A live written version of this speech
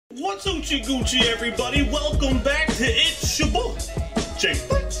What's Uchi Gucci, everybody? Welcome back to It's Your Boy, Jay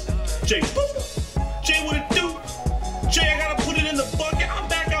Butts, Jay Boo, Jay what it do? Jay, I gotta put it in the bucket. I'm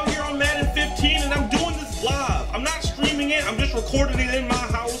back out here on Madden 15 and I'm doing this live. I'm not streaming it, I'm just recording it in my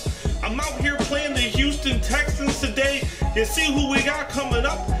house. I'm out here playing the Houston Texans today. You see who we got coming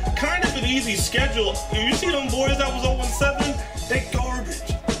up? Kind of an easy schedule. You see them boys that was 0-7? They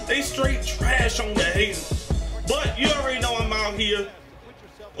garbage. They straight trash on the haters. But you already know I'm out here.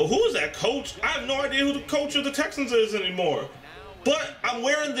 Well, who is that coach? I have no idea who the coach of the Texans is anymore. But I'm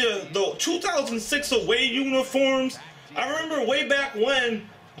wearing the 2006 away uniforms. I remember way back when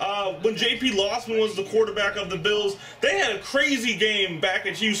J.P. Losman was the quarterback of the Bills, they had a crazy game back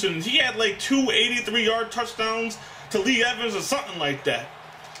at Houston. He had like 2 83-yard touchdowns to Lee Evans or something like that.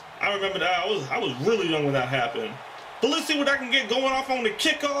 I remember that. I was really young when that happened. But let's see what I can get going off on the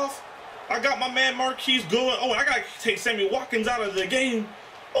kickoff. I got my man Marquise going. Oh, I got to take Sammy Watkins out of the game.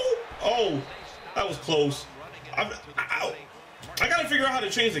 Oh, that was close. I got to figure out how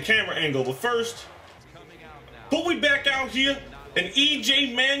to change the camera angle. But first, but we back out here. And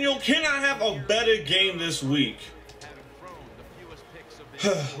E.J. Manuel cannot have a better game this week.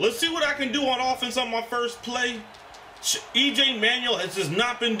 Let's see what I can do on offense on my first play. E.J. Manuel has just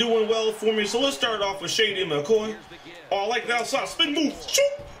not been doing well for me. So let's start off with LeSean McCoy. Oh, I like that outside spin move. Shoot.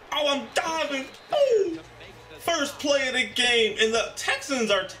 Oh, I'm diving. Oh. First play of the game. And the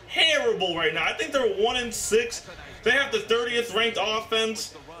Texans are terrible right now. I think they're 1-6. They have the 30th ranked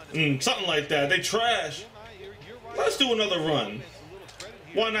offense. Something like that. They trash. Let's do another run.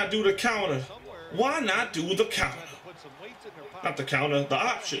 Why not do the counter? Why not do the counter? Not the counter, the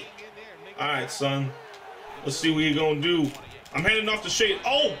option. All right, son. Let's see what you're going to do. I'm handing off the shade.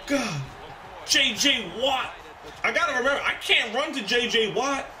 Oh, God. J.J. Watt. I got to remember, I can't run to J.J.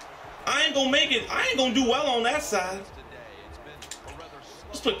 Watt. I ain't going to make it. I ain't going to do well on that side.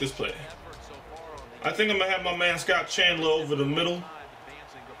 Let's put this play. I think I'm going to have my man Scott Chandler over the middle.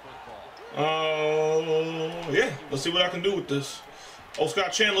 Yeah, let's see what I can do with this. Oh,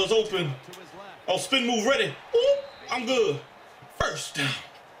 Scott Chandler's open. Oh, spin move ready. Ooh, I'm good. First down.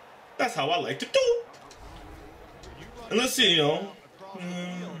 That's how I like to do it. And let's see, yo.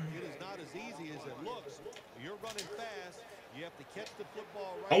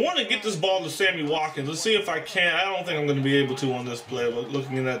 I want to get this ball to Sammy Watkins. Let's see if I can. I don't think I'm going to be able to on this play, but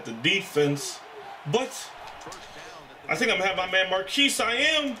looking at the defense. But I think I'm going to have my man Marquise. I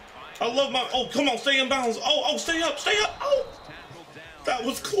am. I love my, oh, come on, stay in bounds. Oh, stay up. Oh, that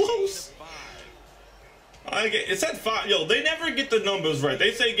was close. It's at 5. Yo, they never get the numbers right.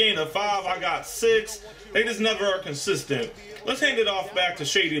 They say gain of 5. I got 6. They just never are consistent. Let's hand it off back to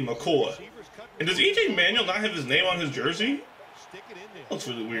LeSean McCoy. And does E.J. Manuel not have his name on his jersey? Looks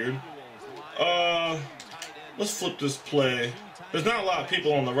really weird. Let's flip this play. There's not a lot of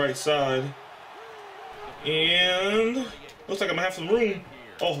people on the right side. And looks like I'm gonna have some room.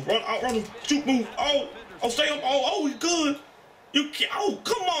 Oh, outrun him, shoot, move. Oh, stay up. Oh, he's good.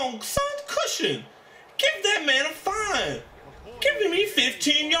 Come on, son, cushion. Give that man a fine. Giving me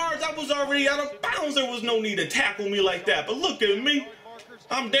 15 yards. I was already out of bounds. There was no need to tackle me like that. But look at me.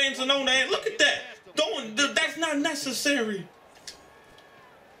 I'm dancing on that. Look at that. That's not necessary.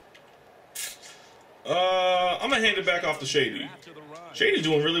 I'm gonna hand it back off to Shady. Shady's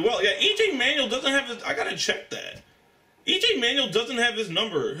doing really well. Yeah, E.J. Manuel doesn't have his. I gotta check that. E.J. Manuel doesn't have his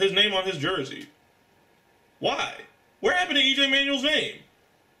name on his jersey. Why? Where happened to E.J. Manuel's name?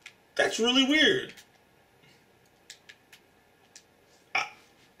 That's really weird.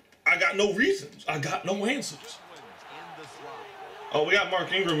 I got no reasons. I got no answers. Oh, we got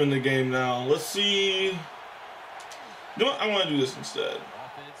Mark Ingram in the game now. Let's see. You know what? I want to do this instead.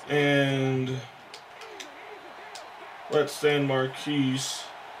 And let's send Marquise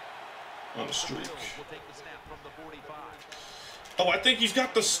on a streak. Oh, I think he's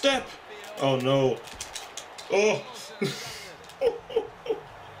got the step. Oh, no. Oh.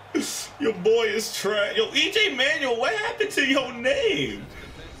 Your boy is trash. Yo, E.J. Manuel, what happened to your name?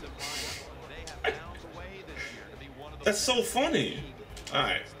 That's so funny. All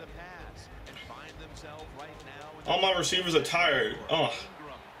right. All my receivers are tired. Oh. All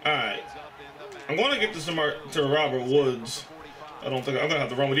right. I'm going to get this to Robert Woods. I don't think I'm going to have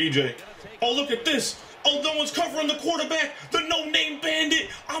to run with E.J. Oh, look at this. Oh, no one's covering the quarterback. The no-name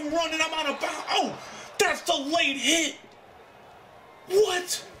bandit. I'm running. I'm out of bounds. Oh, that's the late hit.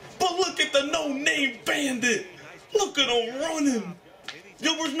 What? But look at the no-name bandit. Look at him running.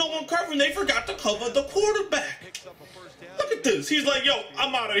 There was no one covering. They forgot to cover the quarterback. Look at this. He's like, yo,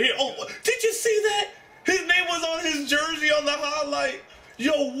 I'm out of here. Oh, did you see that? His name was on his jersey on the highlight.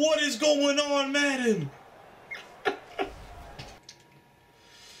 Yo, what is going on, Madden?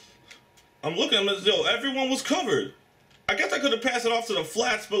 I'm looking at him as, yo, everyone was covered. I guess I could have passed it off to the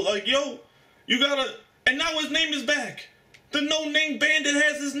flats, but like, yo, you gotta, and now his name is back. The no-name bandit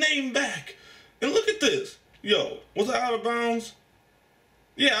has his name back. And look at this. Yo, was that out of bounds?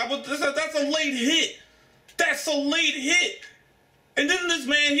 Yeah, but that's a late hit. That's a late hit. And then this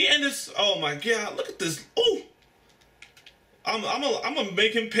man, he ended, oh my God, look at this. Ooh. I'm gonna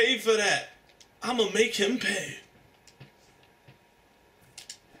make him pay for that. I'm gonna make him pay.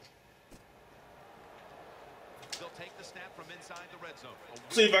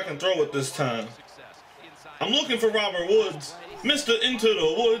 See if I can throw it this time. I'm looking for Robert Woods. Mr. Into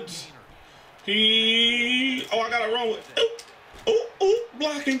the Woods. Oh, I gotta run with,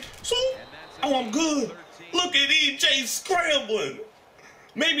 blocking. So, oh, I'm good. Look at EJ scrambling.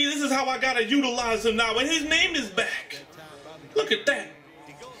 Maybe this is how I gotta utilize him now. And his name is back. Look at that.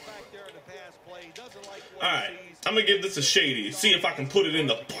 Alright, I'm gonna give this a shady. See if I can put it in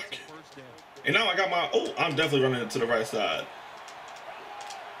the bucket. And now I got my, oh, I'm definitely running it to the right side.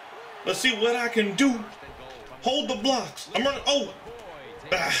 Let's see what I can do. Hold the blocks. I'm running,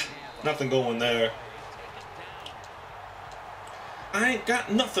 nothing going there. I ain't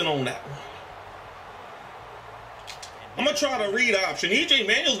got nothing on that one. I'm gonna try to read option. EJ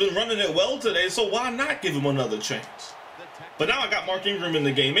Manuel's been running it well today, so why not give him another chance? But now I got Mark Ingram in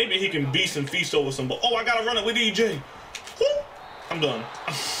the game. Maybe he can beast and feast over some. Oh, I gotta run it with EJ. Woo. I'm done.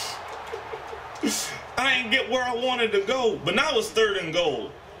 I ain't get where I wanted to go, but now it's 3rd and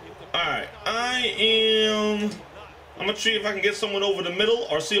goal. All right, I'm gonna see if I can get someone over the middle,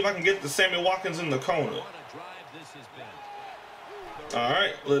 or see if I can get the Sammy Watkins in the corner. All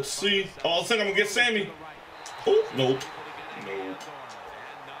right, let's see. Oh, I think I'm gonna get Sammy. Oh, nope.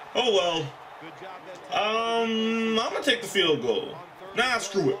 Oh well. I'm gonna take the field goal. Nah,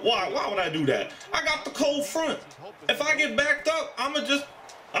 screw it. Why would I do that? I got the cold front. If I get backed up, I'm gonna just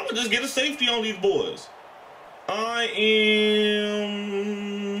get a safety on these boys.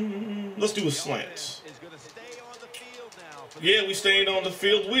 Let's do a slant. Yeah, we staying on the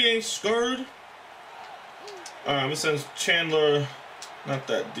field. We ain't scared. All right, I'm gonna send Chandler, not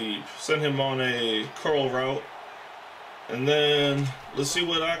that deep. Send him on a curl route. And then let's see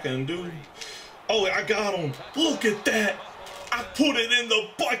what I can do. Oh, I got him. Look at that. I put it in the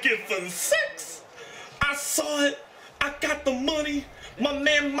bucket for 6. I saw it. I got the money. My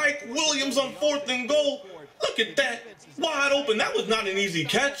man Mike Williams on 4th and goal. Look at that. Wide open. That was not an easy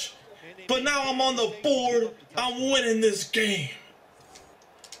catch. But now I'm on the board. I'm winning this game.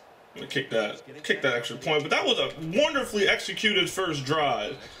 I'm going to kick that extra point. But that was a wonderfully executed first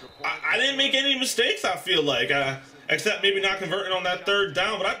drive. I didn't make any mistakes, I feel like. Except maybe not converting on that 3rd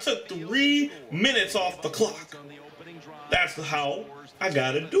down. But I took 3 minutes off the clock. That's how I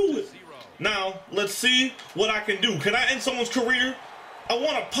got to do it. Now, let's see what I can do. Can I end someone's career? I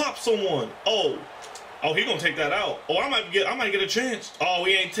want to pop someone. Oh, he gonna take that out. Oh, I might get a chance. Oh,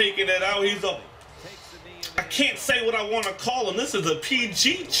 he ain't taking it out. He's up. I can't say what I want to call him. This is a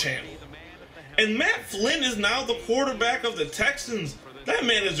PG channel. And Matt Flynn is now the quarterback of the Texans. That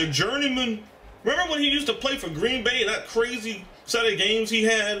man is a journeyman. Remember when he used to play for Green Bay and that crazy set of games he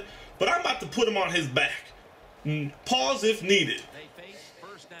had? But I'm about to put him on his back. Pause if needed.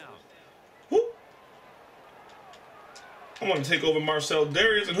 Whoop. I'm going to take over Marcel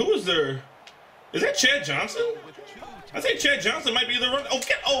Darius. And who is there? Is that Chad Johnson? I think Chad Johnson might be the run.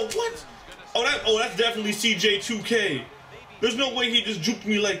 Oh, what? Oh, that's definitely CJ2K. There's no way he just juked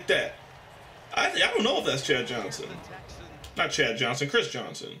me like that. I don't know if that's Chad Johnson. Not Chad Johnson, Chris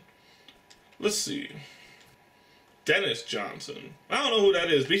Johnson. Let's see. Dennis Johnson. I don't know who that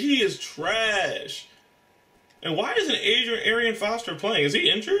is, but he is trash. And why isn't Arian Foster playing? Is he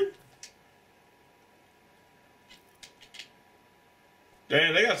injured?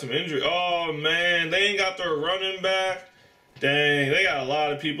 Dang, they got some injury. Oh, man, they ain't got their running back. Dang, they got a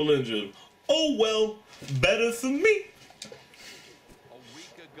lot of people injured. Oh, well, better for me.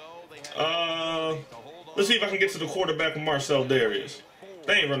 Let's see if I can get to the quarterback with Marcel Darius.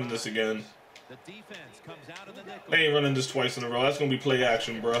 They ain't running this again. They ain't running this twice in a row. That's going to be play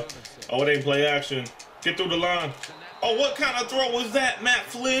action, bro. Oh, it ain't play action. Get through the line. Oh, what kind of throw was that, Matt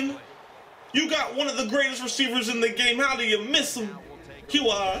Flynn? You got one of the greatest receivers in the game. How do you miss him? He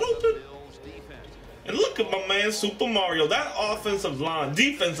wide open. And look at my man, Super Mario. That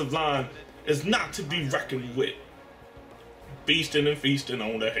defensive line is not to be reckoned with. Beasting and feasting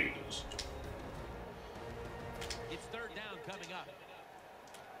on the haters. It's 3rd down coming up.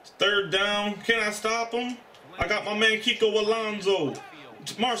 It's 3rd down. Can I stop him? I got my man Kiko Alonso.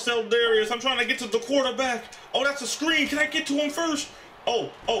 Marcel Darius. I'm trying to get to the quarterback. Oh, that's a screen. Can I get to him first? Oh,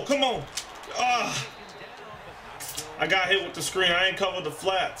 come on. I got hit with the screen. I ain't covered the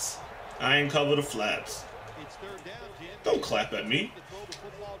flats. I ain't cover the flats. Don't clap at me.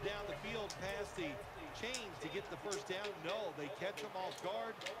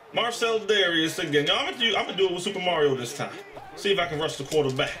 Marcel Darius again. Yo, I'm gonna do it with Super Mario this time. See if I can rush the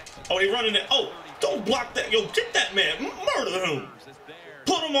quarterback. Oh, he running it. Oh, don't block that. Yo, get that man. Murder him.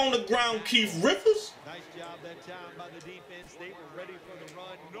 Put him on the ground, Keith Rivers. Nice job that time by the defense. They were ready for the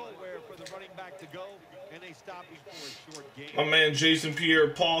run. Nowhere for the running back to go. And they stopped him for a short game. My man Jason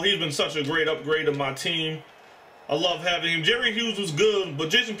Pierre-Paul. He's been such a great upgrade to my team. I love having him. Jerry Hughes was good, but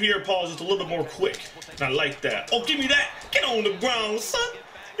Jason Pierre-Paul is just a little bit more quick. And I like that. Oh, give me that. Get on the ground, son.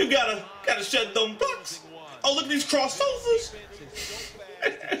 You gotta shed them blocks. Oh, look at these crossovers.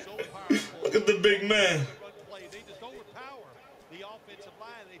 Look at the big man.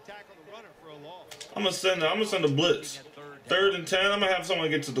 I'm gonna send a blitz. 3rd and 10. I'm gonna have someone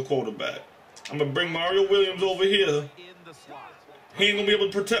get to the quarterback. I'm gonna bring Mario Williams over here. He ain't gonna be able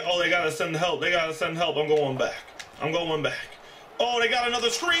to protect. Oh, they gotta send help. They gotta send help. I'm going back. I'm going back. Oh, they got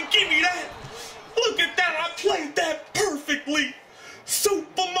another screen. Give me that. Look at that. I played that perfectly.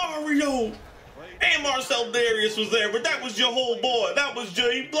 Super Mario. And Marcel Darius was there, but that was your whole boy. That was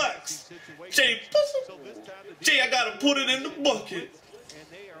Jay Blacks. Jay Pussy. Jay, I gotta put it in the bucket.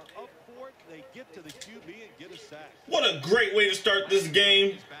 What a great way to start this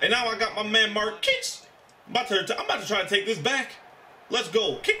game. And now I got my man Marquise. I'm about to try to take this back. Let's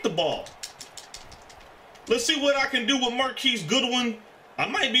go. Kick the ball. Let's see what I can do with Marquise Goodwin. I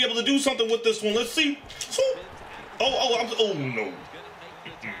might be able to do something with this one. Let's see. Oh no.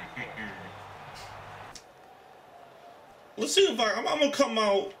 Let's see if I'm gonna come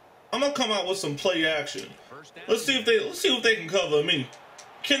out. I'm gonna come out with some play action. Let's see if they can cover me.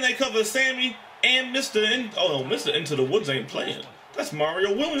 Can they cover Sammy and Mr. Mr. Into the Woods ain't playing. That's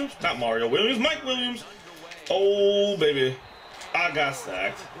Mario Williams. Not Mario Williams. Mike Williams. Oh baby, I got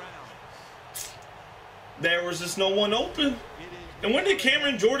sacked. There was just no one open. And when did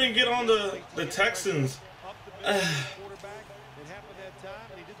Cameron Jordan get on the Texans?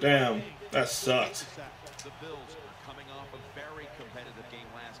 Damn, that sucked.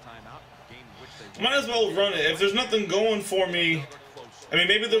 Might as well run it. If there's nothing going for me, I mean,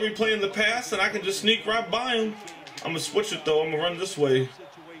 maybe they'll be playing the pass and I can just sneak right by him. I'm going to switch it, though. I'm going to run this way.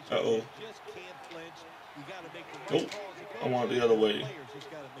 Uh-oh. Nope. I want it the other way.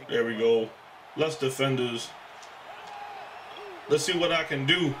 There we go. Less defenders. Let's see what I can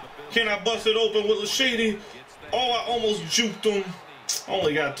do. Can I bust it open with LeSean? Oh, I almost juked him.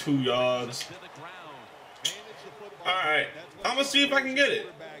 Only got 2 yards. All right. I'm going to see if I can get it.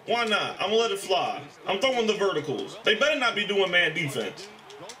 Why not? I'm going to let it fly. I'm throwing the verticals. They better not be doing man defense.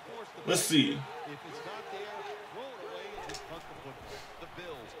 Let's see.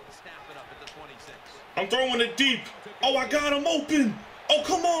 I'm throwing it deep. Oh, I got him open. Oh,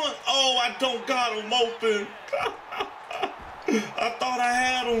 come on. Oh, I don't got him open. I thought I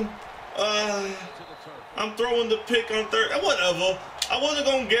had him. I'm throwing the pick on 3rd. Whatever. I wasn't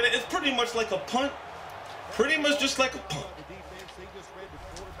going to get it. It's pretty much like a punt. Pretty much just like a punt.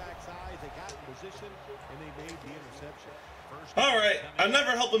 All right. I'm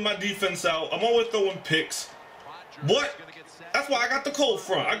never helping my defense out. I'm always throwing picks. What? That's why I got the cold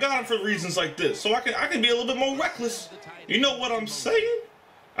front. I got him for reasons like this. So I can be a little bit more reckless. You know what I'm saying?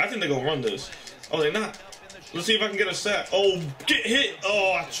 I think they're going to run this. Oh, they're not. Let's see if I can get a sack. Oh, get hit.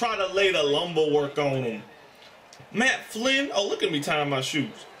 Oh, I try to lay the lumber work on him. Matt Flynn. Oh, look at me tying my shoes.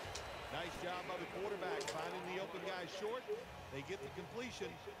 Nice job by the quarterback finding the open guy short. They get the completion.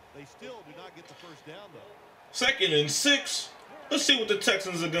 They still do not get the first down, though. 2nd and 6. Let's see what the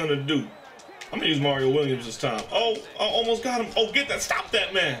Texans are going to do. I'm going to use Mario Williams this time. Oh, I almost got him. Oh, get that. Stop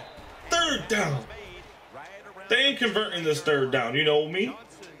that, man. 3rd down. They ain't converting this 3rd down. You know me.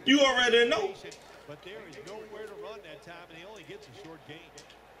 You already know. But there is nowhere to run that time, and he only gets a short gain.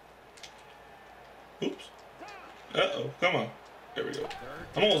 Oops. Uh-oh. Come on. There we go.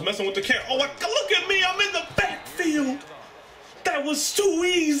 I'm almost messing with the camera. Oh, look at me. I'm in the backfield. That was too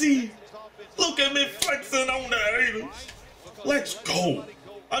easy. Look at me flexing on the haters. Let's go.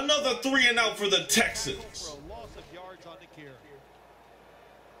 Another 3 and out for the Texans.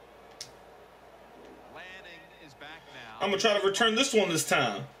 I'm going to try to return this one this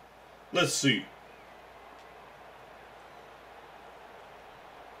time. Let's see.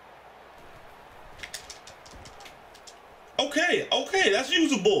 Okay, that's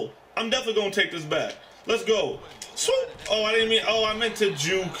usable. I'm definitely going to take this back. Let's go. Swoop. Oh, I meant to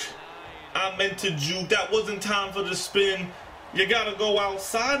juke. That wasn't time for the spin. You got to go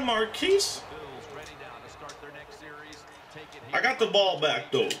outside, Marquise. I got the ball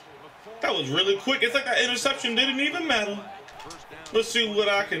back, though. That was really quick. It's like that interception didn't even matter. Let's see what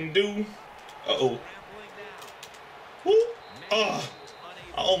I can do. Uh-oh. Woo. I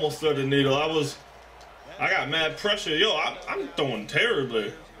almost threaded the needle. I got mad pressure. Yo, I'm throwing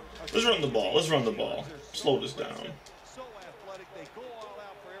terribly. Let's run the ball. Let's run the ball. Slow this down.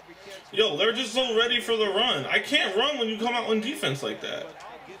 Yo, they're just so ready for the run. I can't run when you come out on defense like that.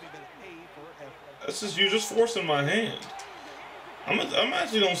 That's just, you're just forcing my hand. I'm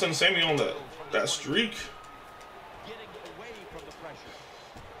actually gonna send Sammy on that streak.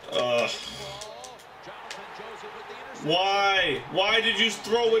 Why? Why did you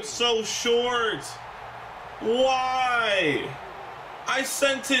throw it so short? Why? I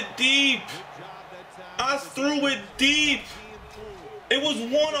sent it deep. I threw it deep. It was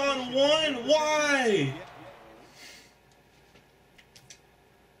one-on-one. Why?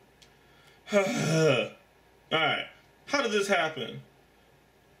 Alright. How did this happen?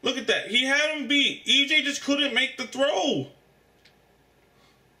 Look at that. He had him beat. EJ just couldn't make the throw.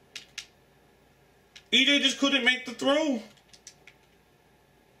 EJ just couldn't make the throw.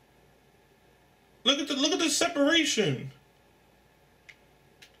 Look at the separation.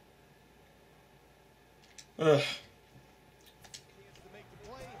 I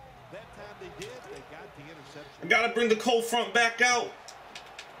gotta bring the cold front back out.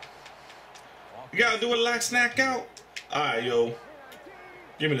 You gotta do a lax snack out. Alright, yo.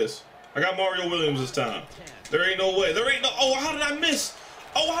 Give me this. I got Mario Williams this time. There ain't no way. There ain't no. Oh, how did I miss?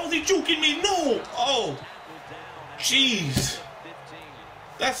 Oh, how was he juking me? No. Oh. Jeez.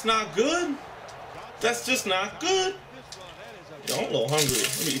 That's not good. That's just not good. Yo, I'm a little hungry.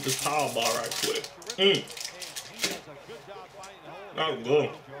 Let me eat this power bar right quick. Not good.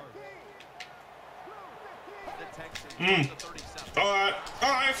 Alright.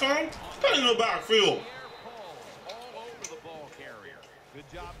 Alright, son. Put in the backfield. Good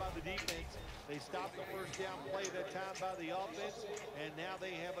job by the defense. They stopped the first down play that time by the offense, and now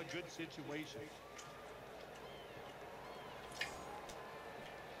they have a good situation.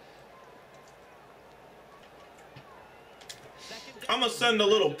 I'm going to send a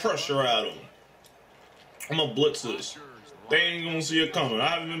little pressure at them. I'm going to blitz this. They ain't going to see it coming. I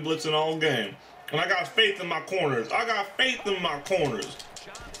haven't been blitzing all game. And I got faith in my corners. I got faith in my corners.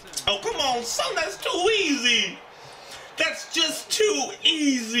 Oh, come on, son. That's too easy. That's just too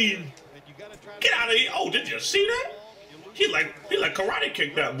easy. Get out of here. Oh, did you see that? He like karate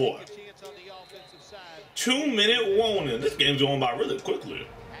kicked that boy. 2-minute warning. This game's going by really quickly.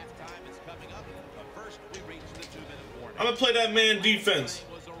 I'm going to play that man defense.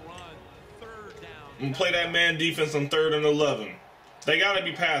 I'm going to play that man defense on 3rd and 11. They got to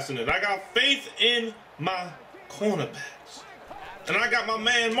be passing it. I got faith in my cornerbacks. And I got my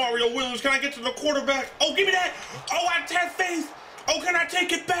man Mario Williams. Can I get to the quarterback? Oh, give me that. Oh, I have faith. Oh, can I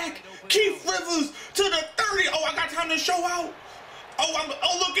take it back? Keith Rivers to the 30. Oh, I got time to show out.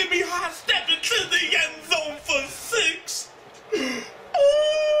 Oh, look at me high stepping to the end zone for 6.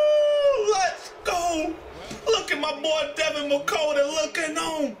 Oh, let's go. Look at my boy Devin McCoy looking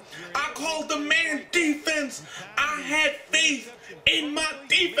on. I called the man defense. I had faith in my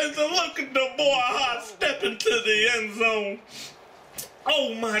defense. And look at the boy high stepping to the end zone.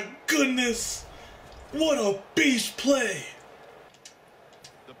 Oh my goodness. What a beast play.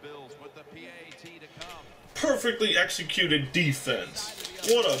 The Bills with the PAT to come. Perfectly executed defense.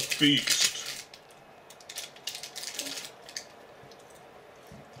 What a beast.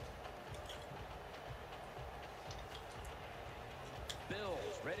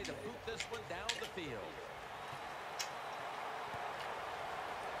 Bills ready to boot this one down the field.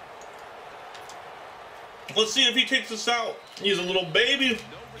 Let's see if he takes us out. He's a little baby.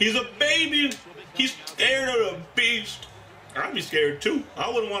 He's a baby. He's scared of the beast. I'd be scared too. I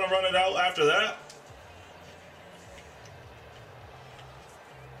wouldn't want to run it out after that.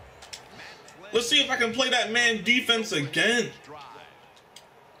 Let's see if I can play that man defense again.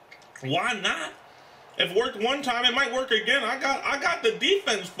 Why not? If it worked one time, it might work again. I got the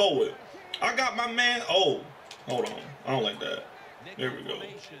defense for it. I got my man. Oh, hold on. I don't like that. There we go.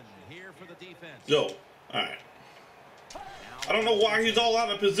 Yo, all right. I don't know why he's all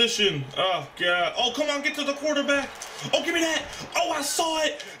out of position. Oh, God. Oh, come on, get to the quarterback. Oh, give me that. Oh, I saw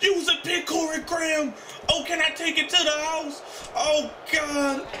it. Use a pick, Corey Graham. Oh, can I take it to the house? Oh,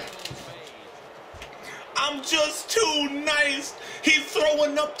 God. I'm just too nice. He's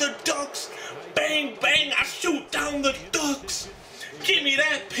throwing up the ducks. Bang, bang, I shoot down the ducks. Give me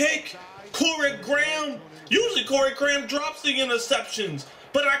that pick. Corey Graham. Usually Corey Graham drops the interceptions.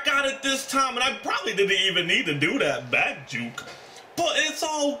 But I got it this time, and I probably didn't even need to do that back juke. But it's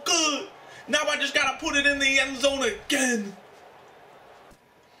all good. Now I just got to put it in the end zone again.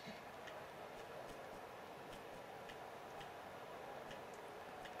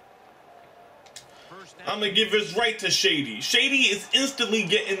 I'm going to give this right to Shady. Shady is instantly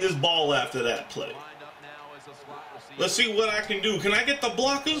getting this ball after that play. Let's see what I can do. Can I get the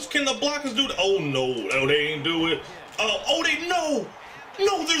blockers? Can the blockers do it? Oh, no. No, they ain't do it. No.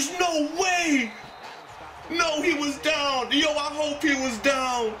 No, there's no way. No, he was down. Yo, I hope he was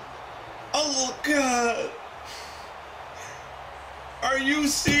down. Oh, God. Are you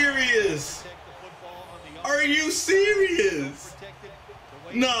serious? Are you serious?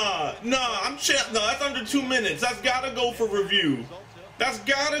 Nah, that's under 2 minutes. That's gotta go for review. That's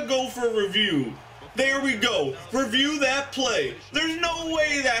gotta go for review. There we go. Review that play. There's no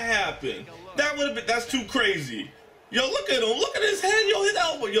way that happened. That would have been, that's too crazy. Yo, look at him. Look at his head. Yo, his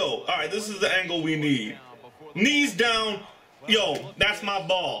elbow. Yo, all right, this is the angle we need. Knees down. Yo, that's my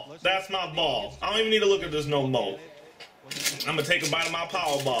ball. That's my ball. I don't even need to look at this no more. I'm going to take a bite of my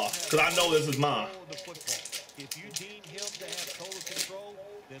power ball because I know this is mine. If you deem him to have total control,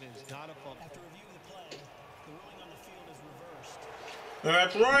 then it's not a fumble. After reviewing the play, the ruling on the field is reversed.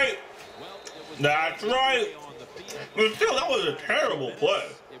 That's right. That's right. But still, that was a terrible play.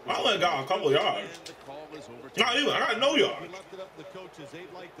 I only got a couple yards. Not even. I got no yards.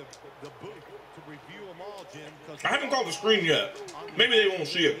 I haven't called the screen yet. Maybe they won't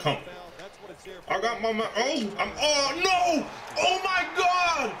see it coming. I got my man. Oh no! Oh my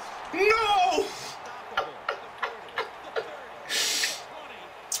God! No!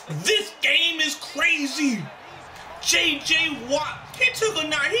 This game is crazy. J.J. Watt. He took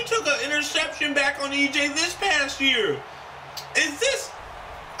an interception back on EJ this past year. Is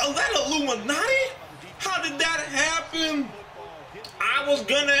that Illuminati? How did that happen? I was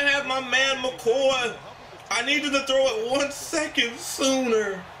gonna have my man McCoy. I needed to throw it 1 second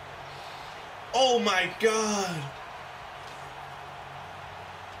sooner. Oh my God.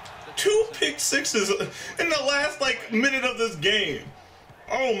 2 pick sixes in the last minute of this game.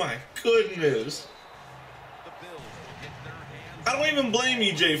 Oh my goodness. I don't even blame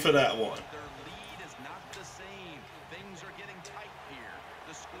EJ for that one.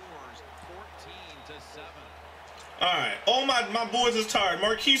 Alright. Oh my boys is tired.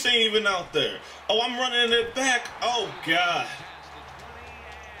 Marquise ain't even out there. Oh, I'm running it back. Oh God.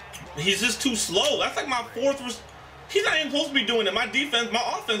 He's just too slow. That's like my fourth. He's not even supposed to be doing it. My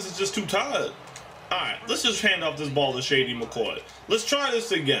offense is just too tired. Alright, let's just hand off this ball to Shady McCoy. Let's try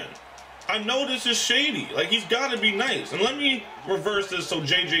this again. I know this is Shady. Like, he's got to be nice. And let me reverse this so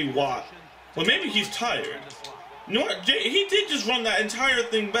J.J. Watt. Well, maybe he's tired. You know what? He did just run that entire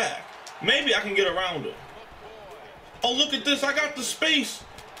thing back. Maybe I can get around him. Oh, look at this. I got the space.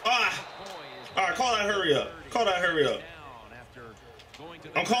 Ah. All right, call that hurry up. Call that hurry up.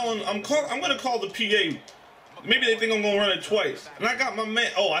 I'm going to call the PA. Maybe they think I'm going to run it twice. And I got my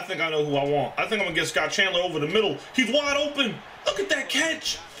man. Oh, I think I know who I want. I think I'm going to get Scott Chandler over the middle. He's wide open. Look at that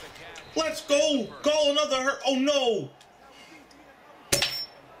catch. Let's go. Call another. Oh, no.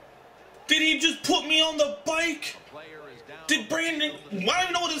 Did he just put me on the bike? Did Brandon. I don't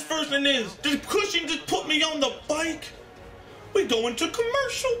even know what his first name is. Did Cushing just put me on the bike? We going to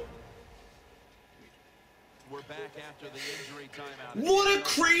commercial. We're back after the injury timeout. What a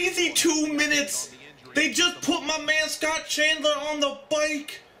crazy 2 minutes. They just put my man Scott Chandler on the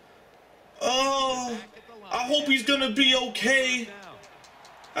bike. Oh, I hope he's going to be okay.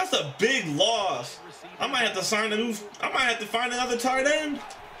 That's a big loss. I might have to find another tight end.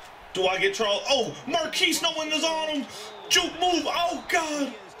 Do I get Charles? Oh, Marquise, no one is on him. Juke move. Oh,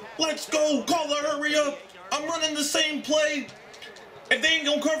 God. Let's go. Call the hurry up. I'm running the same play. If they ain't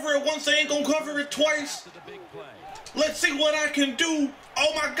going to cover it once, they ain't going to cover it twice. Let's see what I can do.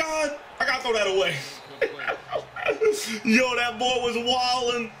 Oh, my God. I got to throw that away. Yo, that boy was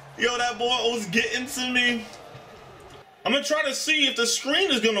wilding. Yo, that boy was getting to me. I'm going to try to see if the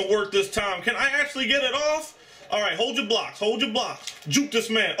screen is going to work this time. Can I actually get it off? All right, hold your blocks. Hold your blocks. Juke this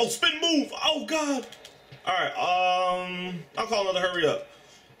man. Oh, spin move. Oh, God. All right, I'll call another hurry up.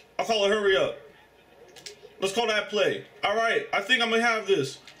 I'll call a hurry up. Let's call that play. All right, I think I'm going to have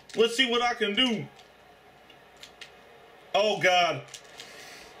this. Let's see what I can do. Oh, God.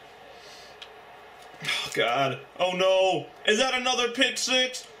 Oh, God. Oh, no. Is that another pick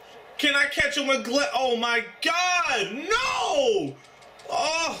six? Can I catch him with Oh, my God. No.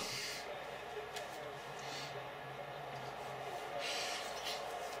 Oh.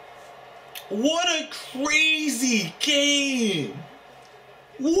 What a crazy game.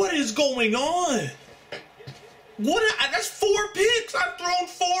 What is going on? That's 4 picks. I've thrown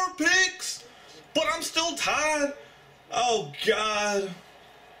 4 picks, but I'm still tied. Oh, God.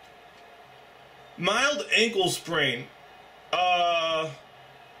 Mild ankle sprain. I'm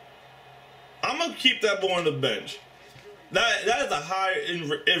going to keep that boy on the bench. That is a high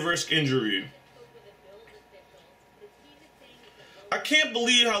risk injury. I can't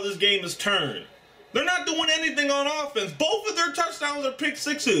believe how this game is turned. They're not doing anything on offense. Both of their touchdowns are pick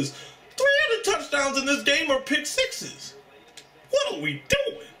sixes. 3 of the touchdowns in this game are pick sixes. What are we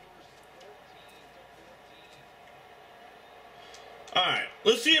doing? Alright,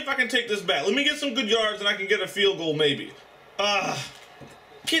 let's see if I can take this back. Let me get some good yards and I can get a field goal maybe.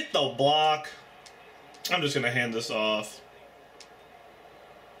 Get the block. I'm just going to hand this off.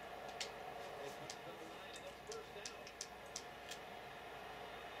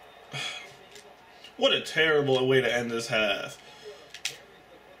 What a terrible way to end this half.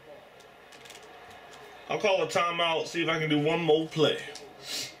 I'll call a timeout, see if I can do one more play.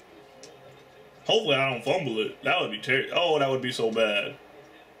 Hopefully I don't fumble it. That would be terrible. Oh, that would be so bad.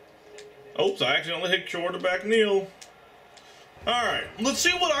 Oops, I accidentally hit quarterback kneel. Alright, let's see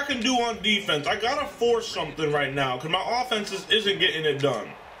what I can do on defense. I gotta force something right now because my offense isn't getting it done.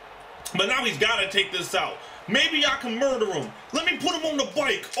 But now he's gotta take this out. Maybe I can murder him. Let me put him on the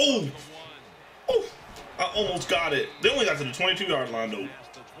bike. Oh, I almost got it. They only got to the 22-yard line, though.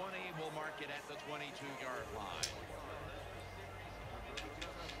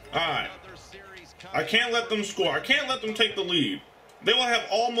 Alright. I can't let them score. I can't let them take the lead. They will have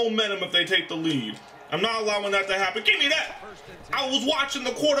all momentum if they take the lead. I'm not allowing that to happen. Give me that. I was watching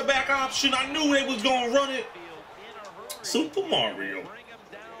the quarterback option. I knew they was going to run it. Super Mario.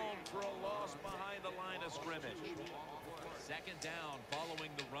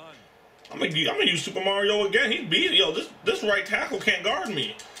 I'm gonna use Super Mario again. He's beat. Yo, this right tackle can't guard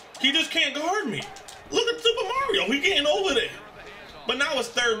me. He just can't guard me. Look at Super Mario. He getting over there. But now it's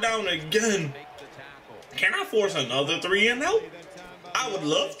 3rd down again. Can I force another 3 and out? I would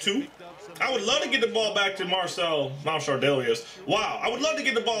love to. I would love to get the ball back to Marshardelius. Wow. I would love to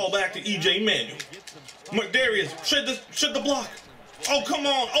get the ball back to E.J. Manuel. McDarius, shut the block. Oh, come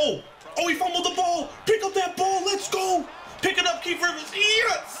on. Oh, he fumbled the ball. Pick up that ball. Let's go. Pick it up, Keith Rivers.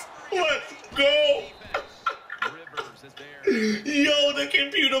 Yes. Let's go. Yo, the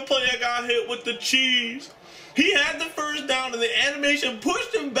computer player got hit with the cheese. He had the 1st down and the animation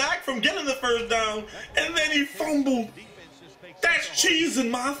pushed him back from getting the 1st down, and then he fumbled. That's cheese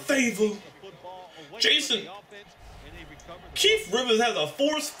in my favor. Jason, Keith Rivers has a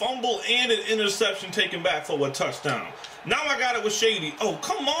forced fumble and an interception taken back for a touchdown. Now I got it with Shady. Oh,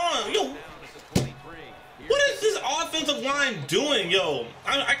 come on. Yo. What is this offensive line doing, yo?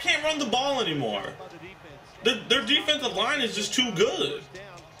 I can't run the ball anymore. Their defensive line is just too good.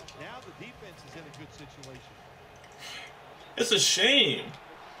 It's a shame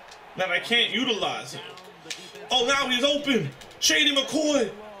that I can't utilize him. Oh, now he's open. Shady McCoy.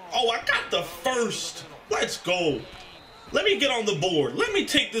 Oh, I got the 1st. Let's go. Let me get on the board. Let me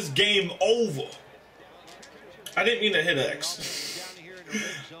take this game over. I didn't mean to hit X.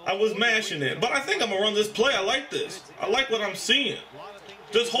 I was mashing it, but I think I'm going to run this play. I like this. I like what I'm seeing.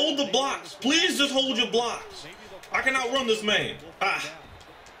 Just hold the blocks. Please just hold your blocks. I can outrun this man. I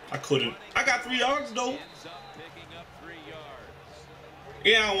couldn't. I got 3 yards, though.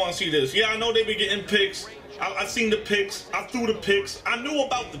 Yeah, I don't want to see this. Yeah, I know they be getting picks. I seen the picks. I threw the picks. I knew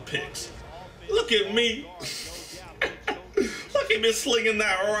about the picks. Look at me. Look at me slinging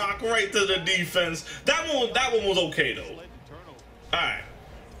that rock right to the defense. That one was okay, though. Alright.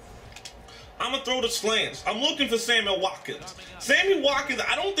 I'm going to throw the slants. I'm looking for Sammy Watkins. Sammy Watkins,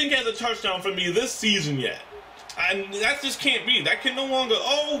 I don't think has a touchdown for me this season yet. That just can't be. That can no longer.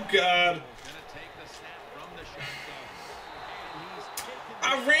 Oh, God.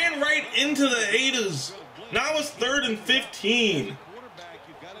 I ran right into the haters. Now it's 3rd and 15.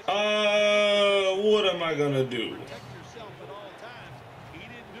 What am I going to do?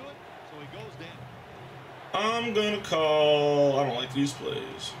 I'm going to call. I don't like these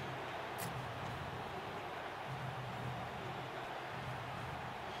plays.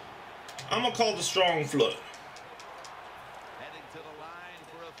 I'm going to call the strong flood.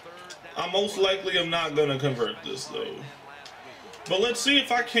 I most likely am not going to convert this, though. But let's see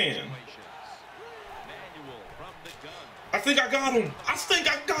if I can. I think I got him. I think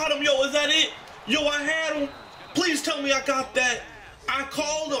I got him. Yo, is that it? Yo, I had him. Please tell me I got that. I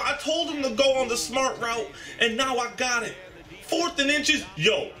called him. I told him to go on the smart route, and now I got it. 4th and inches.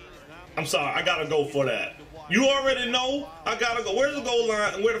 Yo, I'm sorry. I got to go for that. You already know I got to go. Where's the goal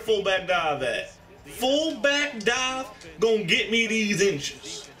line and where the fullback dive at? Fullback dive gonna get me these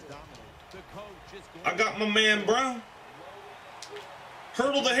inches. I got my man Brown.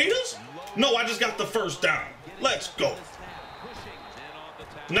 Hurdle the haters? No, I just got the 1st down. Let's go.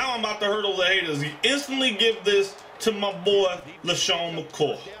 Now I'm about to hurdle the haters. You instantly give this to my boy LeSean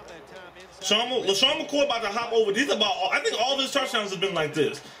McCoy. LeSean McCoy about to hop over. I think all of his touchdowns have been like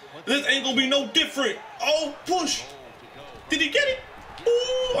this. This ain't gonna be no different. Oh, push. Did he get it?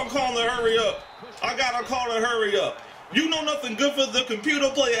 Ooh, I'm calling the hurry up. I gotta call the hurry up. You know nothing good for the computer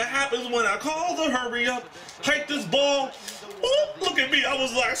player happens when I call the hurry up. Hike this ball. Ooh, look at me. I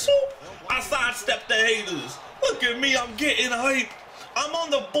was like, swoop. I sidestepped the haters. Look at me. I'm getting hype. I'm on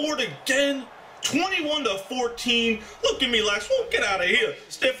the board again. 21-14. Look at me like, swoop, get out of here.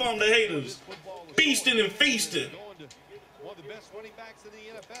 Stiff on the haters. Beasting and feasting. One of the best running backs in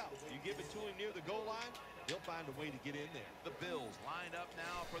the NFL. You give it to him near the goal line, he'll find a way to get in there. The Bills lined up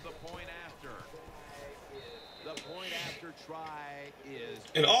now for the point after. The point after try is...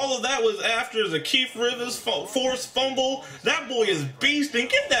 And all of that was after the Keith Rivers forced fumble. That boy is beasting.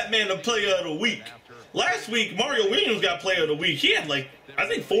 Give that man the player of the week. Last week, Mario Williams got player of the week. He had like, I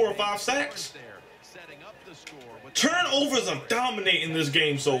think 4 or 5 sacks. Turnovers are dominating this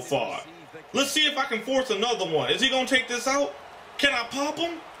game so far. Let's see if I can force another one. Is he going to take this out? Can I pop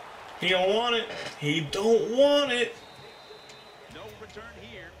him? He don't want it. He don't want it. No return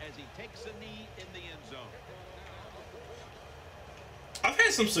here as he takes a knee in the end zone. I've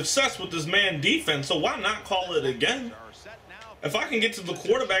had some success with this man defense, so why not call it again? If I can get to the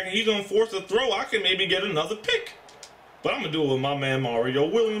quarterback and he's going to force a throw, I can maybe get another pick. But I'm going to do it with my man Mario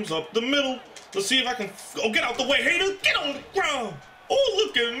Williams up the middle. Let's see if I can... Oh, get out the way, hater. Get on the ground. Oh,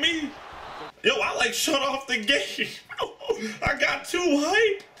 look at me. Yo, I like shut off the game. I got too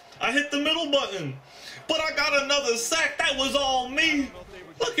hype. I hit the middle button. But I got another sack. That was all me.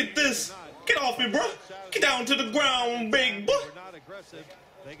 Look at this. Get off me, bro. Get down to the ground, big boy. Not aggressive.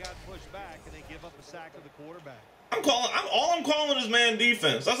 They got pushed back and they give up a sack to the quarterback. All I'm calling is man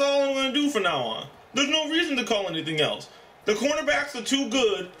defense. That's all I'm going to do from now on. There's no reason to call anything else. The cornerbacks are too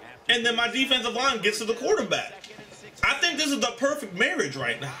good, and then my defensive line gets to the quarterback. I think this is the perfect marriage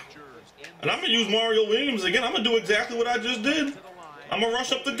right now. And I'm going to use Mario Williams again. I'm going to do exactly what I just did. I'm going to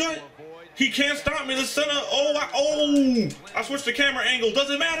rush up the gut. He can't stop me. The center. I switched the camera angle.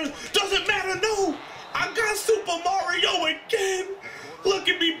 Doesn't matter. Doesn't matter. No. I got Super Mario again. Look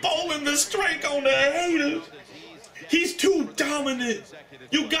at me bowling the strike on the haters. He's too dominant.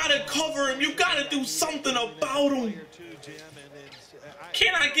 You got to cover him. You got to do something about him.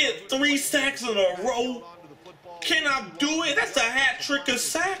 Can I get 3 sacks in a row? Can I do it? That's a hat trick of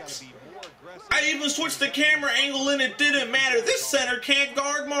sacks. I even switched the camera angle and it didn't matter. This center can't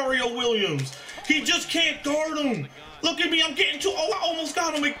guard Mario Williams. He just can't guard him. Look at me. I'm getting to... Oh, I almost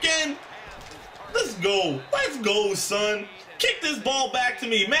got him again. Let's go. Let's go, son. Kick this ball back to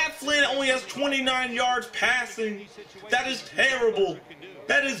me. Matt Flynn only has 29 yards passing. That is terrible.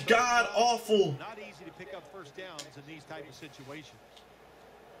 That is god-awful. Not easy to pick up first downs in these type of situations.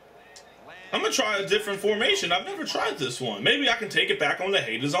 I'm going to try a different formation. I've never tried this one. Maybe I can take it back on the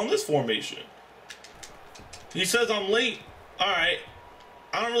haters on this formation. He says I'm late. All right.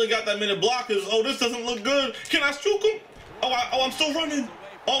 I don't really got that many blockers. Oh, this doesn't look good. Can I stroke him? Oh, I'm still running.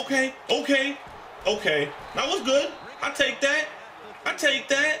 Okay. That was good. I take that.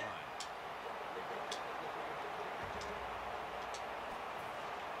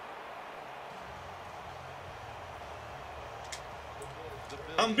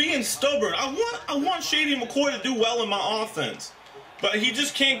 I'm being stubborn. I want Shady McCoy to do well in my offense, but he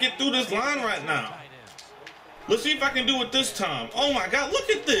just can't get through this line right now. Let's see if I can do it this time. Oh my God, look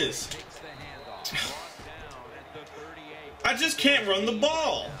at this. I just can't run the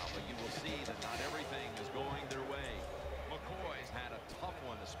ball.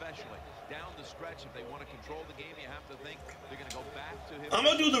 I'm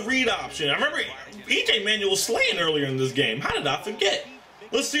going to do the read option. I remember EJ Manuel was slaying earlier in this game. How did I forget?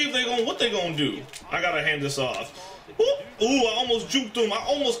 Let's see if what they're going to do. I got to hand this off. Ooh, I almost juked him. I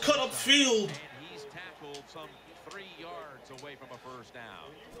almost cut up field.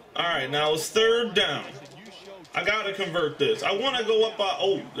 All right, now it's 3rd down. I got to convert this. I want to go up by...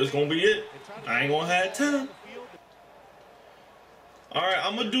 Oh, that's going to be it. I ain't going to have time. All right,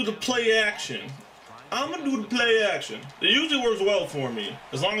 I'm going to do the play action. It usually works well for me,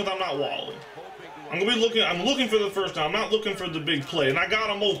 as long as I'm not walling. I'm looking for the first down. I'm not looking for the big play, and I got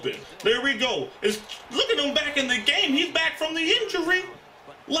him open. There we go. Look at him back in the game. He's back from the injury.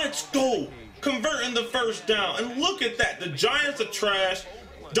 Let's go. Converting the first down. And look at that. The Giants are trash.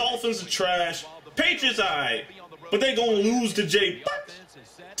 Dolphins are trash. Patriots are right. But they're going to lose to Jay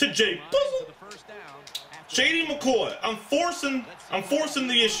Buzzle. Shady McCoy, I'm forcing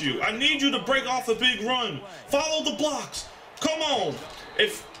the issue. I need you to break off a big run. Follow the blocks. Come on.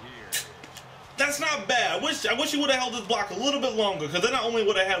 That's not bad. I wish you would have held this block a little bit longer, because then I only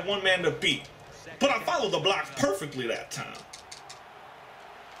would have had one man to beat. But I followed the blocks perfectly that time.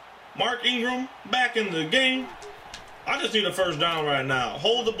 Mark Ingram back in the game. I just need a first down right now.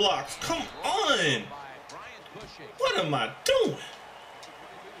 Hold the blocks. Come on. What am I doing?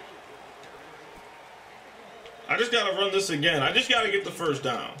 I just gotta run this again. I just gotta get the first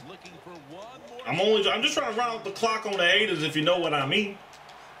down. I'm just trying to run out the clock on the haters, if you know what I mean.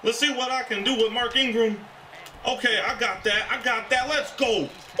 Let's see what I can do with Mark Ingram. Okay, I got that. I got that. Let's go.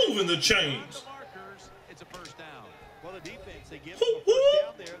 Moving the chains. It's a first down. Well, the defense, they get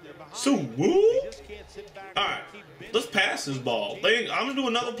So woo. All right, let's pass this ball. I'm gonna do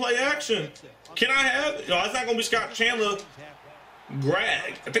another play action. Can I have? No, it's not gonna be Scott Chandler.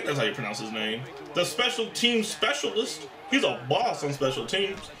 Greg, I think that's how you pronounce his name. The special team specialist. He's a boss on special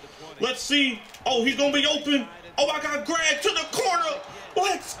teams. Let's see. Oh, he's gonna be open. Oh, I got Greg to the corner.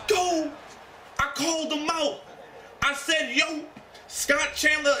 Let's go. I called him out. I said, yo, Scott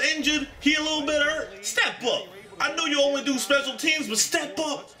Chandler injured. He a little bit hurt. Step up. I know you only do special teams, but step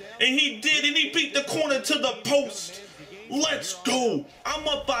up. And he did, and he beat the corner to the post. Let's go. I'm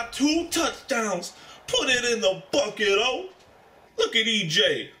up by 2 touchdowns. Put it in the bucket, oh. Look at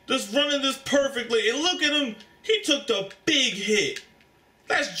EJ. Just running this perfectly. And look at him. He took the big hit.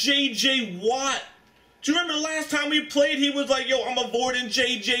 That's J.J. Watt. Do you remember the last time we played, he was like, yo, I'm avoiding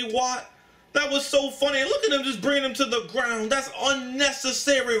J.J. Watt? That was so funny. And look at him just bringing him to the ground. That's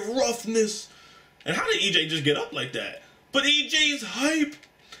unnecessary roughness. And how did EJ just get up like that? But EJ's hype.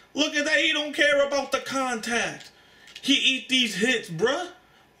 Look at that. He don't care about the contact. He eat these hits, bruh.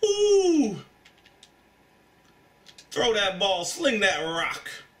 Ooh. Throw that ball. Sling that rock.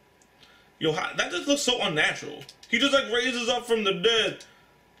 Yo, that just looks so unnatural. He just like raises up from the dead.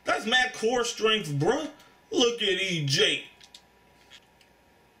 That's mad core strength, bruh. Look at EJ.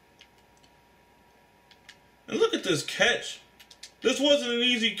 And look at this catch. This wasn't an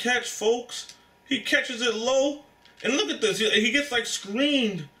easy catch, folks. He catches it low. And look at this. He gets like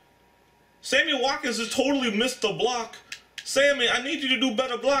screened. Sammy Watkins has totally missed the block. Sammy, I need you to do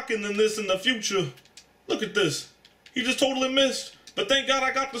better blocking than this in the future. Look at this. He just totally missed. But thank God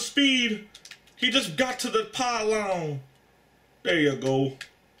I got the speed. He just got to the pylon. There you go.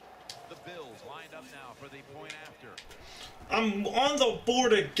 The Bills lined up now for the point after. I'm on the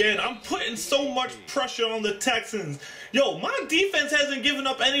board again. I'm putting so much pressure on the Texans. Yo, my defense hasn't given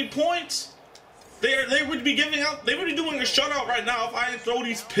up any points. They would be giving out. They would be doing a shutout right now if I didn't throw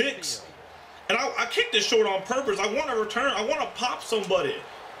these picks. And I kicked this short on purpose. I want to return. I want to pop somebody.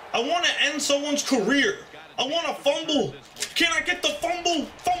 I want to end someone's career. I want to fumble. Can I get the fumble?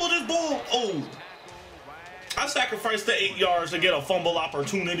 Fumble this ball. Oh. I sacrificed the 8 yards to get a fumble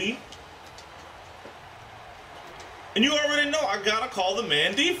opportunity. And you already know I got to call the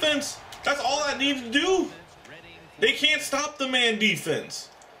man defense. That's all I need to do. They can't stop the man defense.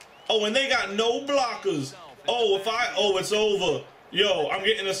 Oh, and they got no blockers. Oh, it's over. Yo, I'm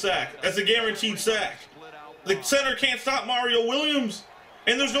getting a sack. That's a guaranteed sack. The center can't stop Mario Williams.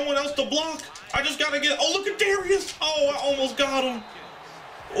 And there's no one else to block. I just got to get... Oh, look at Darius. Oh, I almost got him.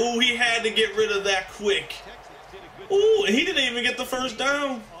 Oh, he had to get rid of that quick. Oh, and he didn't even get the first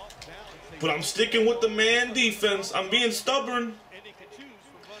down. But I'm sticking with the man defense. I'm being stubborn.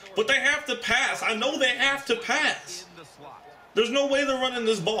 But they have to pass. I know they have to pass. There's no way they're running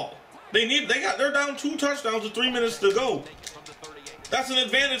this ball. They're down 2 touchdowns with 3 minutes to go. That's an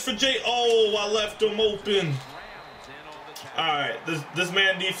advantage for Jay. Oh, I left him open. All right, this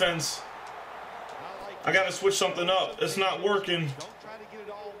man defense. I got to switch something up. It's not working.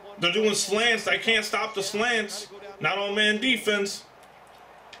 They're doing slants. I can't stop the slants. Not on man defense.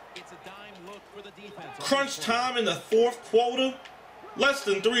 Crunch time in the 4th quarter. Less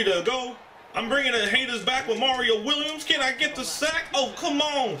than 3 to go. I'm bringing the haters back with Mario Williams. Can I get the sack? Oh, come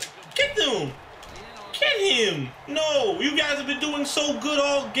on. Get them. Get him. No, you guys have been doing so good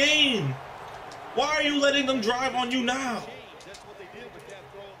all game. Why are you letting them drive on you now?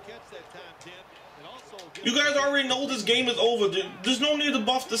 You guys already know this game is over. There's no need to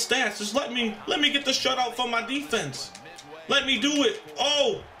buff the stats. Just let me get the shutout from my defense. Let me do it.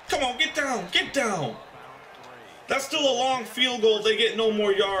 Oh, come on, get down. Get down. That's still a long field goal if they get no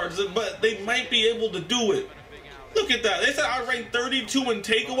more yards, but they might be able to do it. Look at that. They said I ranked 32 in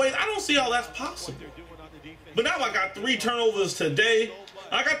takeaways. I don't see how that's possible. But now I got 3 turnovers today.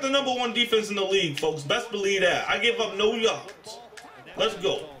 I got the #1 defense in the league, folks. Best believe that. I give up no yards. Let's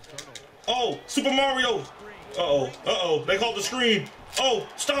go. Oh, Super Mario. Uh-oh. Uh-oh. They called the screen. Oh,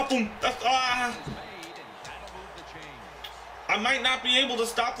 stop him. That's I might not be able to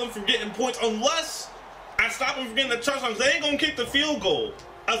stop them from getting points unless I stop them from getting a touchdown. They ain't going to kick the field goal.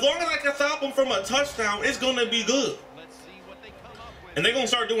 As long as I can stop them from a touchdown, it's going to be good. And they're going to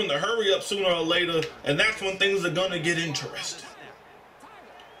start doing the hurry up sooner or later, and that's when things are going to get interesting.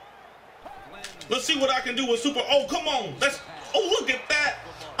 Let's see what I can do with Super. Oh, come on. Oh, look at that.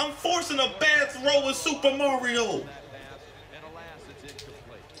 I'm 4 forcing a bad throw with Super Mario.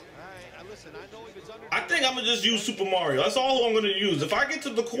 I think I'm going to just use Super Mario. That's all I'm going to use. If I get to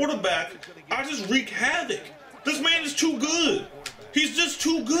the quarterback, I just wreak havoc. This man is too good. He's just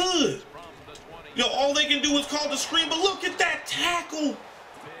too good. Yo, all they can do is call the screen, but look at that tackle.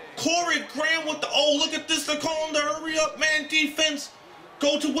 Corey Graham with the, oh, look at this. They're calling the hurry up, man, defense.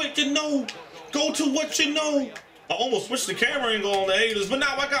 Go to what you know. Go to what you know. I almost switched the camera angle on the haters, but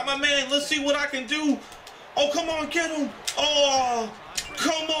now I got my man. Let's see what I can do. Oh, come on, get him. Oh,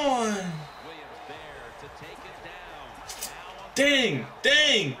 come on. Dang,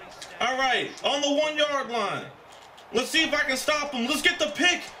 dang. All right, on the 1 yard line. Let's see if I can stop him. Let's get the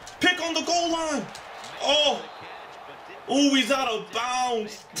pick. Pick on the goal line. Oh. Ooh, he's out of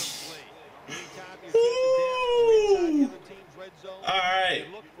bounds. Ooh. All right.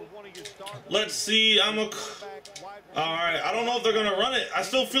 Let's see. All right. I don't know if they're gonna run it. I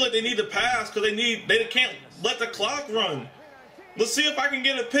still feel like they need to pass because they can't let the clock run. Let's see if I can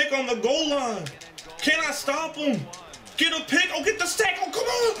get a pick on the goal line. Can I stop him? Get a pick. Oh, get the sack. Oh, come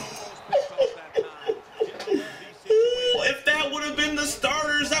on. Ooh, if that would have been the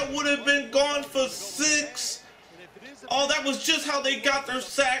starters, that would have been gone for 6. Oh, that was just how they got their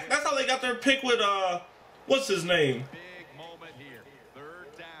sack. That's how they got their pick with, what's his name?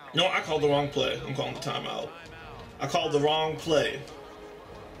 No, I called the wrong play. I'm calling the timeout. I called the wrong play.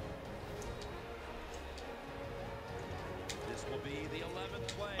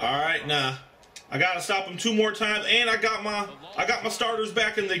 All right, nah. I gotta stop him 2 more times, and I got my starters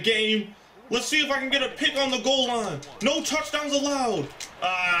back in the game. Let's see if I can get a pick on the goal line. No touchdowns allowed.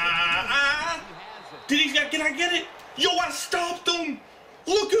 Can I get it? Yo, I stopped him.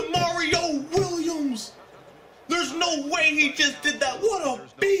 Look at Mario Williams. There's no way he just did that. What a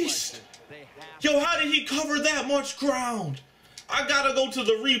beast. Yo, how did he cover that much ground? I gotta go to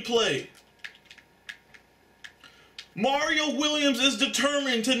the replay. Mario Williams is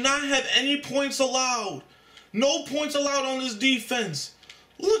determined to not have any points allowed. No points allowed on this defense.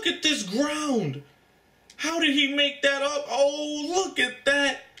 Look at this ground. How did he make that up? Oh, look at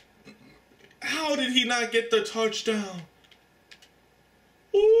that. How did he not get the touchdown?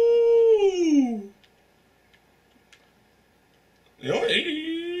 Ooh. Yo,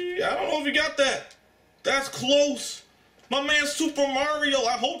 I don't know if he got that. That's close. My man Super Mario,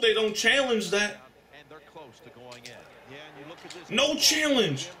 I hope they don't challenge that. No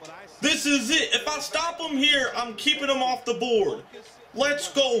challenge. This is it. If I stop him here, I'm keeping him off the board.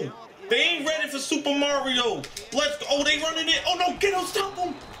 Let's go. They ain't ready for Super Mario. Let's go. Oh, they running it. Oh, no, get him. Stop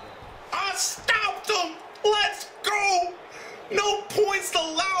him. I stopped him. Let's go. No points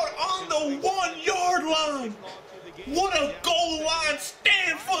allowed on the 1 yard line. What a goal line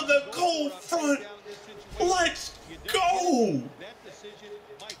stand for the goal front. Let's go.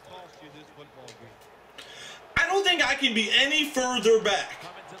 I don't think I can be any further back.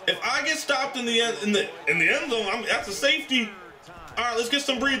 If I get stopped in the end zone, that's a safety. All right, let's get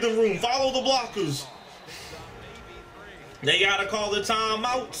some breathing room. Follow the blockers. They gotta call the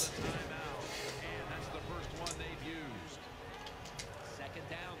timeouts.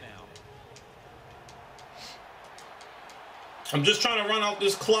 I'm just trying to run out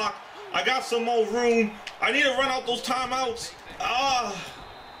this clock. I got some more room. I need to run out those timeouts.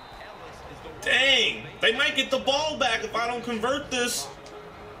 Dang. They might get the ball back if I don't convert this.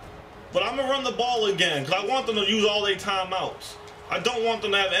 But I'm going to run the ball again because I want them to use all their timeouts. I don't want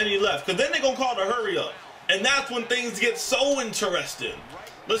them to have any left because then they're going to call the hurry up. And that's when things get so interesting.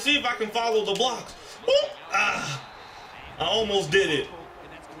 Let's see if I can follow the blocks. I almost did it.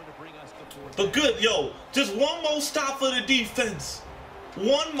 But good, yo, just one more stop for the defense.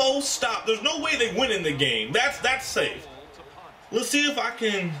 One more stop. There's no way they win in the game. That's safe. Let's see if I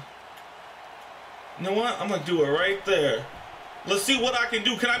can. You know what? I'm going to do it right there. Let's see what I can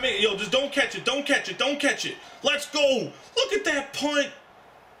do. Can I make it? Yo, just don't catch it. Don't catch it. Don't catch it. Let's go. Look at that punt.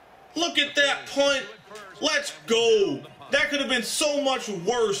 Look at that punt. Let's go. That could have been so much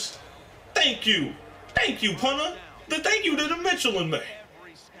worse. Thank you. Thank you, punter. Thank you to the Michelin Man.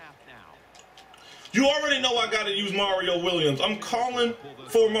 You already know I got to use Mario Williams. I'm calling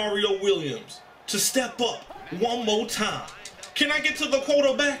for Mario Williams to step up one more time. Can I get to the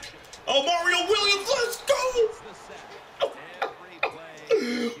quarterback? Oh, Mario Williams, let's go.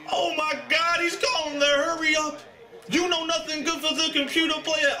 Oh, my God, he's calling the hurry up. You know nothing good for the computer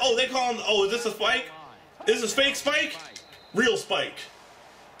player. Oh, they calling, oh, is this a spike? Is this fake spike? Real spike.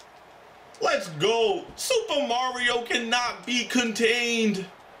 Let's go. Super Mario cannot be contained.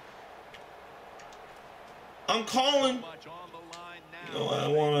 I'm calling. No, I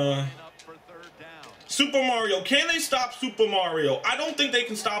want to Super Mario. Can they stop Super Mario? I don't think they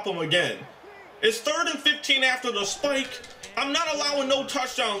can stop him again. It's 3rd and 15 after the spike. I'm not allowing no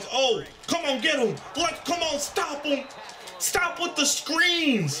touchdowns. Oh, come on, get him. Come on, stop him. Stop with the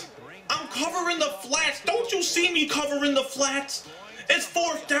screens. I'm covering the flats. Don't you see me covering the flats? It's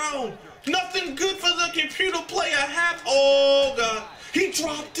 4th down. Nothing good for the computer player. Oh, God. He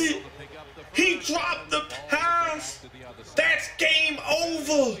dropped it. He dropped the pass. That's game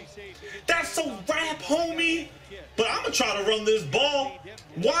over. That's a wrap, homie. But I'm going to try to run this ball.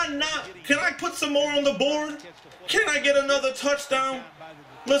 Why not? Can I put some more on the board? Can I get another touchdown?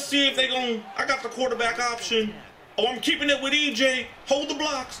 Let's see if they gon'... I got the quarterback option. Oh, I'm keeping it with EJ. Hold the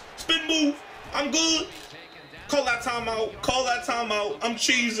blocks. Spin move. I'm good. Call that timeout. Call that timeout. I'm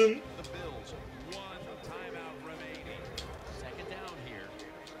cheesing.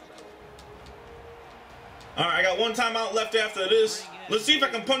 All right, I got 1 timeout left after this. Let's see if I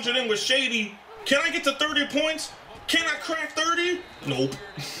can punch it in with Shady. Can I get to 30 points? Can I crack 30? Nope.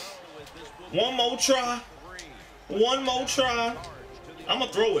 One more try. One more try. I'm going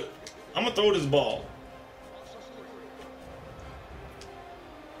to throw it. I'm going to throw this ball.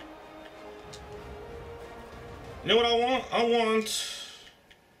 You know what I want? I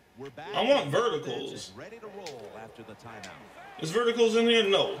want verticals. Is verticals in here?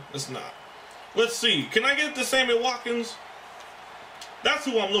 No, it's not. Let's see. Can I get to Sammy Watkins? That's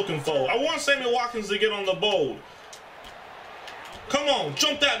who I'm looking for. I want Sammy Watkins to get on the board. Come on,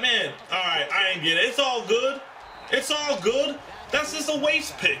 jump that man. All right, I ain't get it. It's all good. It's all good. That's just a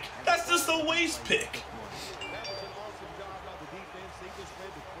waste pick. That's just a waste pick.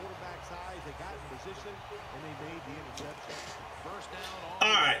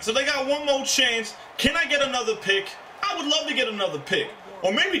 All right, so they got one more chance. Can I get another pick? I would love to get another pick.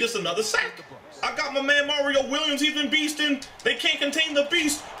 Or maybe just another sack. I got my man Mario Williams. He's been beasting. They can't contain the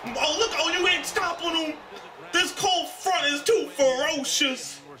beast. Oh, look. Oh, you ain't stopping him. This cold front is too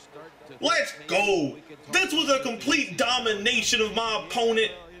ferocious. Let's go. This was a complete domination of my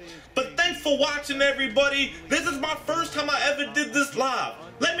opponent. But thanks for watching, everybody. This is my first time I ever did this live.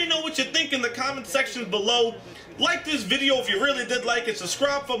 Let me know what you think in the comment section below. Like this video if you really did like it.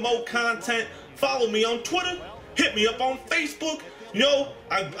 Subscribe for more content. Follow me on Twitter. Hit me up on Facebook. You know,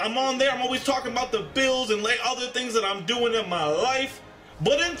 I'm on there. I'm always talking about the Bills and like other things that I'm doing in my life.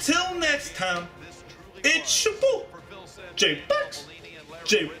 But until next time, it's your boy, Jay Bucks,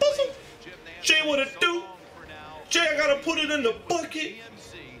 Jay Buzzle, Jay what it do, Jay I gotta put it in the bucket.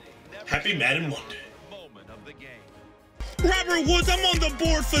 Happy Madden Monday. Robert Woods, I'm on the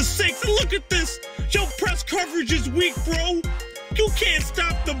board for 6. And look at this. Your press coverage is weak, bro. You can't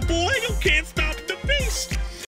stop the boy. You can't stop the beast.